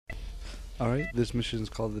Alright, this mission is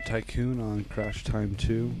called the Tycoon on Crash Time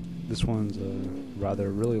 2. This one's a rather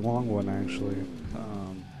really long one actually,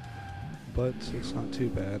 but it's not too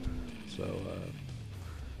bad. So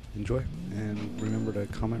enjoy, and remember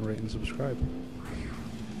to comment, rate, and subscribe.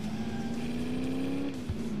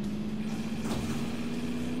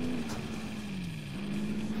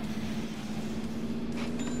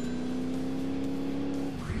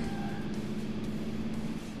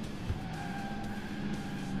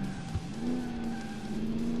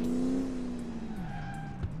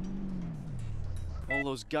 All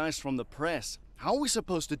those guys from the press. How are we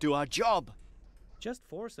supposed to do our job? Just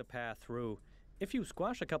force a path through. If you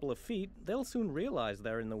squash a couple of feet, they'll soon realize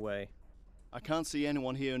they're in the way. I can't see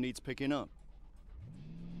anyone here who needs picking up.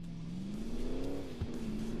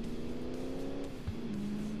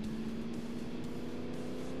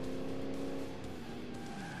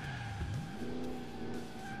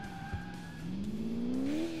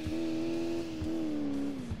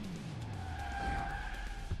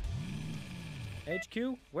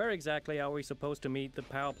 HQ, where exactly are we supposed to meet the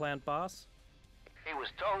power plant boss? He was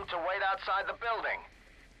told to wait outside the building.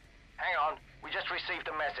 Hang on, we just received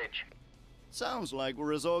a message. Sounds like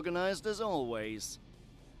we're as organized as always.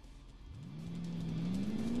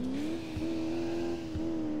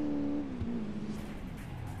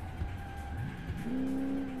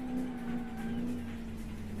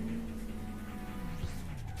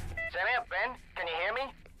 Send out, Ben. Can you hear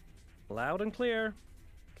me? Loud and clear.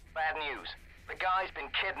 Bad news. The guy's been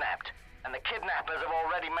kidnapped, and the kidnappers have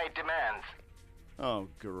already made demands. Oh,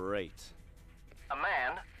 great. A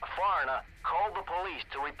man, a foreigner, called the police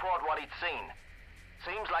to report what he'd seen.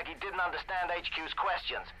 Seems like he didn't understand HQ's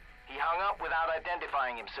questions. He hung up without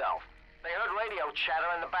identifying himself. They heard radio chatter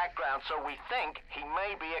in the background, so we think he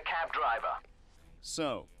may be a cab driver.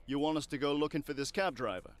 So, you want us to go looking for this cab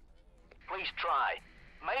driver? Please try.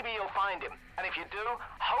 Maybe you'll find him, and if you do,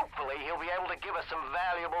 hopefully he'll be able to give us some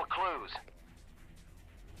valuable clues.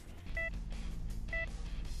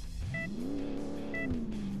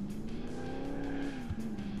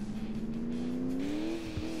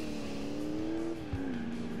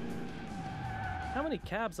 How many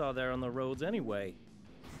cabs are there on the roads anyway?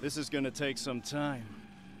 This is gonna take some time.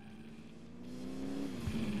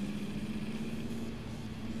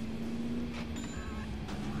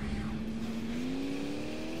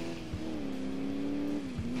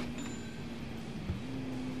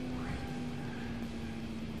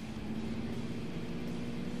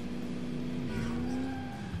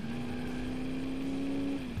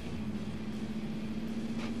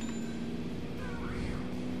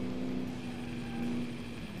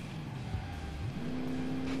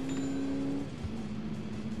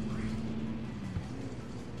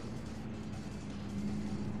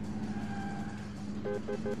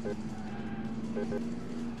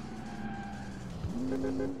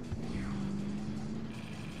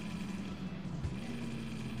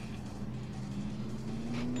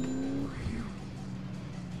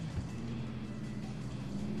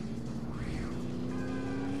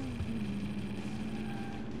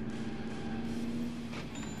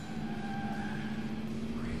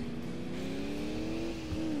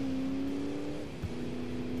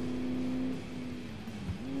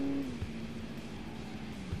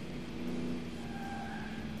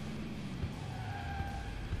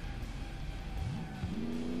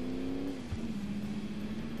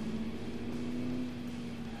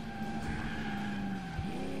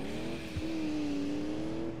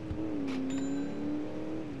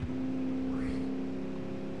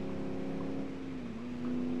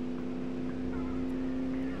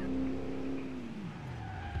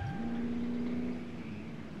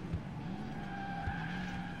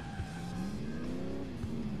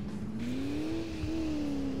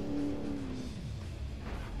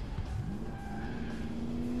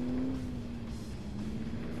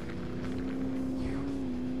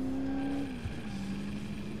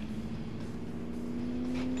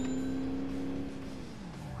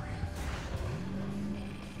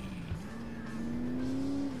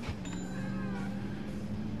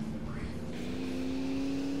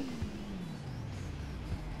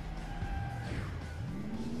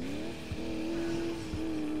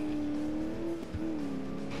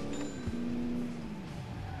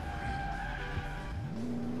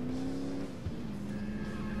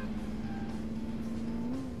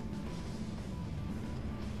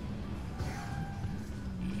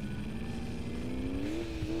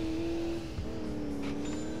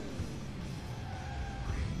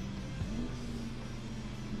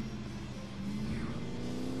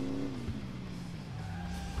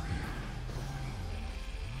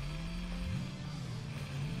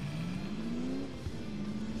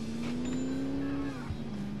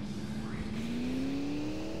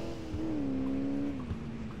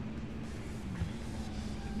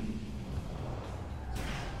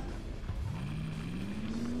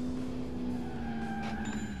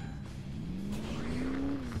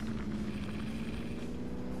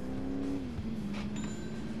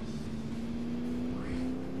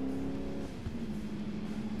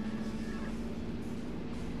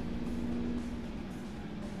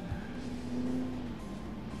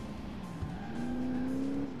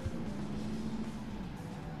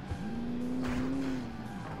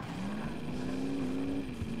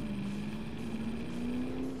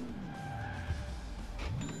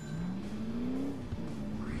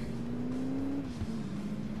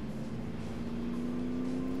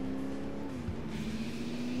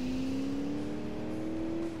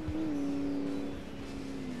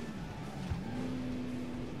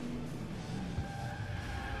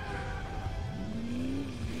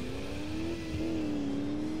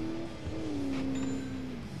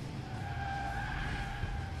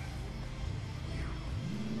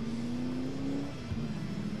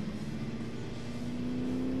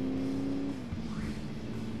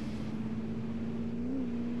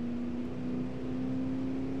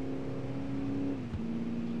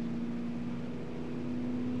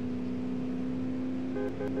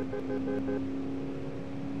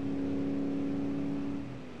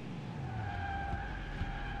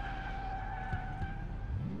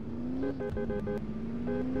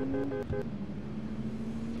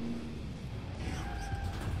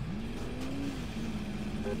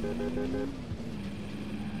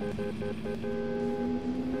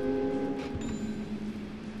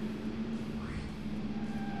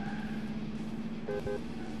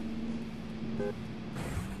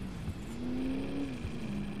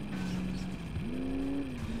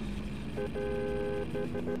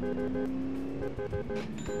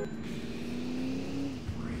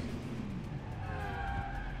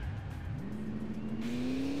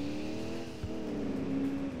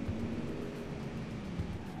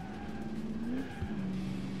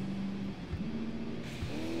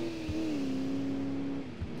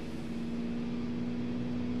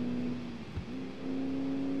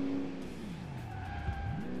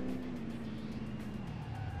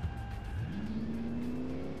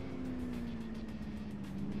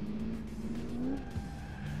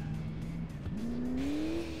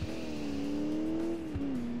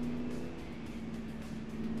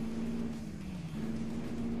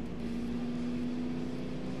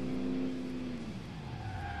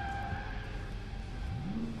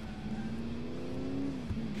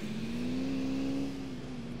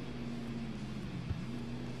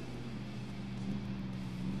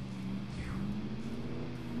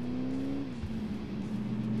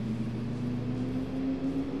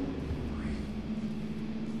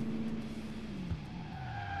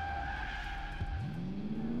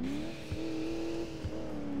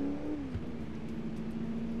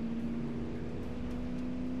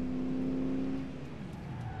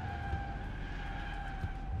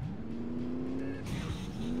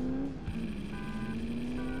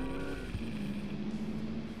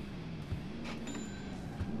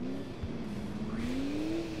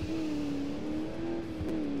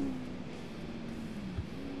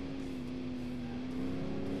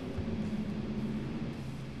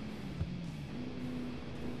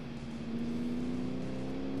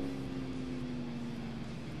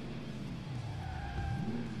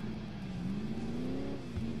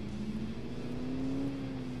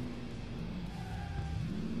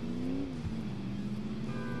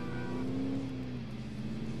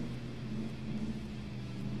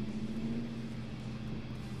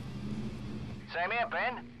 Same here,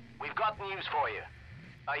 Ben. We've got news for you.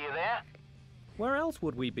 Are you there? Where else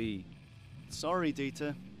would we be? Sorry,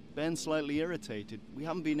 Dieter. Ben's slightly irritated. We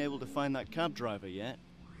haven't been able to find that cab driver yet.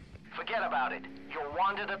 Forget about it. You're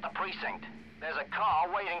wanted at the precinct. There's a car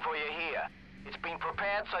waiting for you here. It's been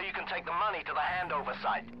prepared so you can take the money to the handover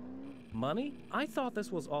site. Money? I thought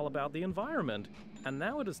this was all about the environment, and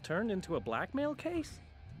now it has turned into a blackmail case?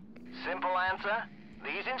 Simple answer.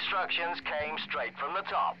 These instructions came straight from the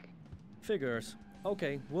top. Figures.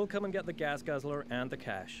 Okay, we'll come and get the gas guzzler and the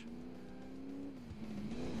cash.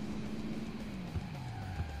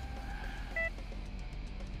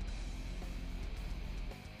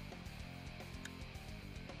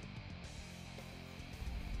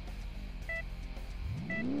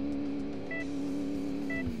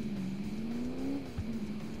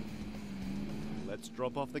 Let's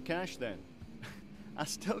drop off the cash then. I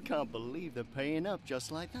still can't believe they're paying up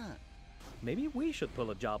just like that. Maybe we should pull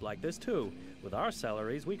a job like this too. With our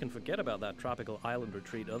salaries, we can forget about that tropical island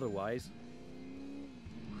retreat otherwise.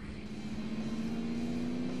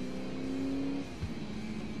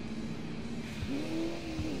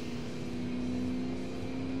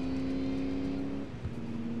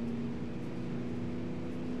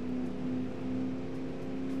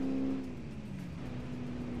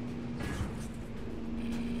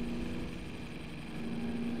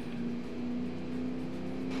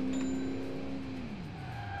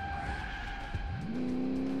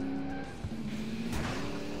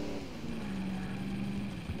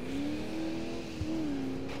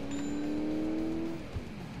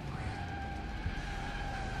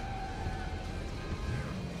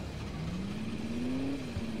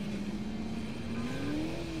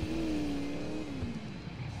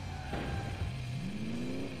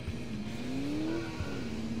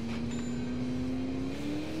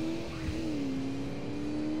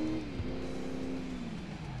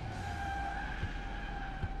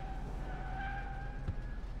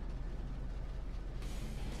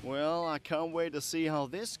 Well, I can't wait to see how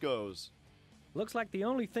this goes. Looks like the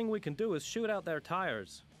only thing we can do is shoot out their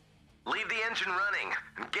tires. Leave the engine running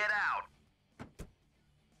and get out.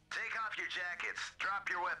 Take off your jackets, drop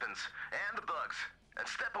your weapons, and the bugs, and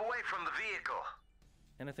step away from the vehicle.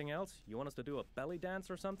 Anything else? You want us to do a belly dance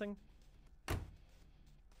or something?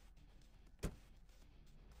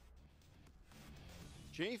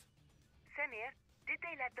 Chief? Semir, did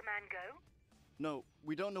they let the man go? No,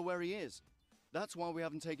 we don't know where he is. That's why we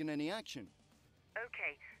haven't taken any action.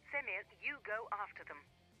 Okay, Semir, you go after them.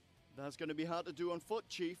 That's going to be hard to do on foot,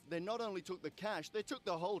 Chief. They not only took the cash, they took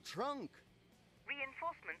the whole trunk.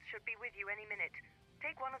 Reinforcements should be with you any minute.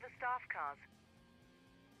 Take one of the staff cars.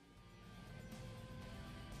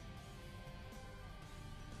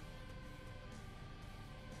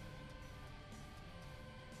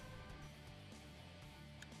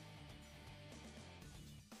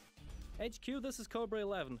 HQ, this is Cobra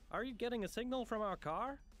 11. Are you getting a signal from our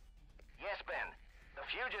car? Yes, Ben. The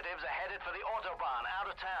fugitives are headed for the Autobahn out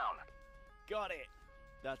of town. Got it.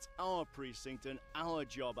 That's our precinct and our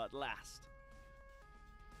job at last.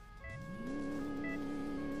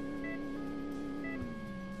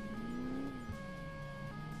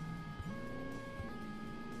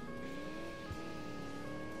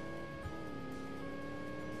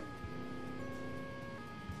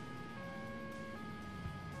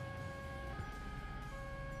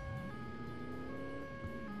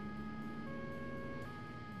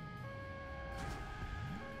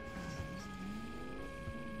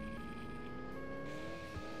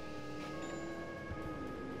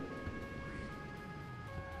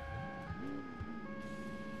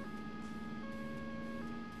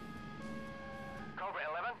 Cobra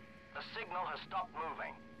 11, the signal has stopped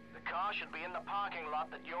moving. The car should be in the parking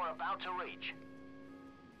lot that you're about to reach.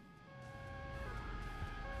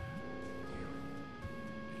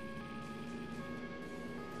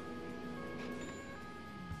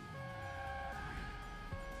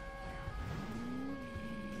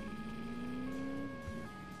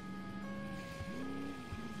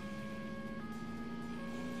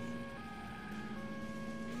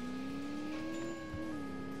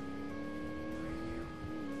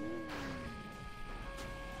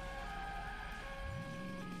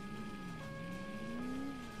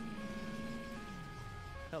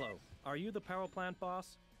 Hello. Are you the power plant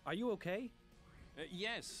boss? Are you okay?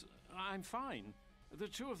 Yes, I'm fine. The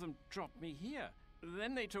two of them dropped me here.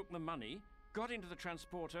 Then they took the money, got into the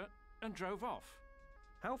transporter, and drove off.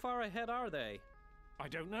 How far ahead are they? I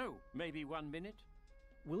don't know. Maybe 1 minute?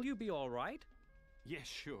 Will you be all right? Yes,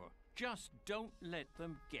 sure. Just don't let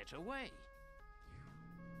them get away.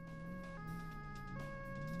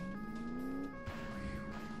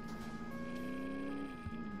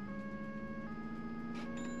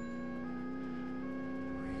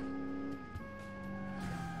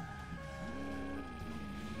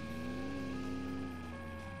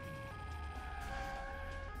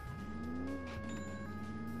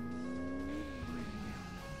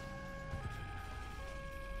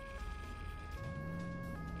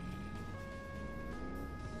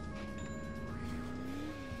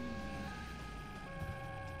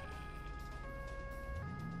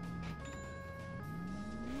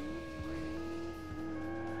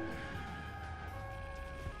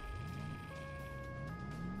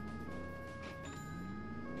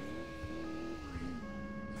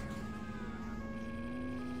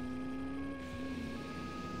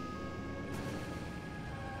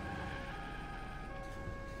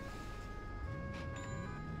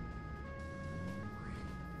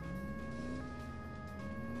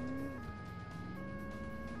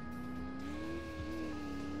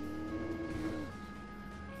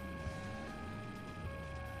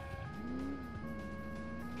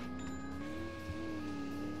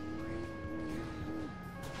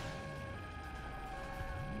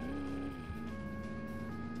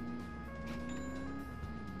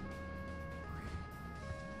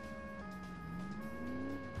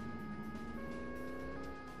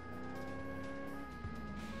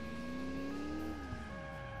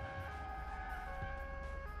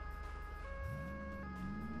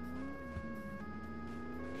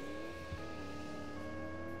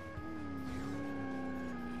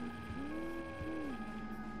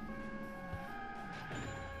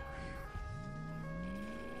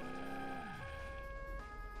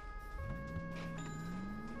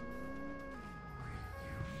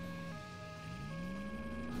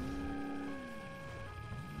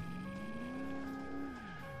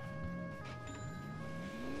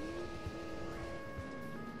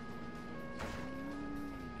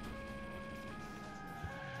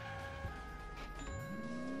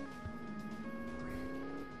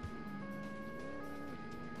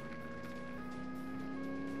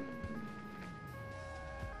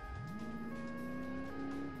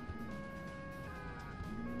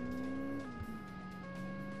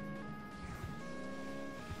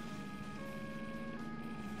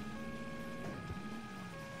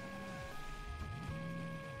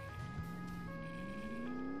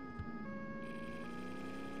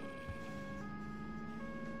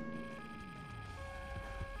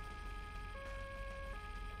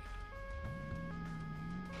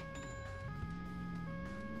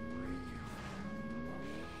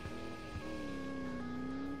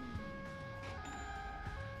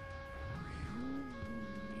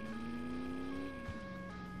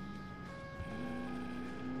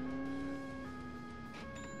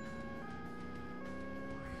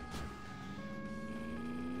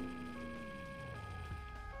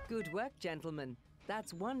 Good work, gentlemen.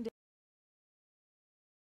 That's one day.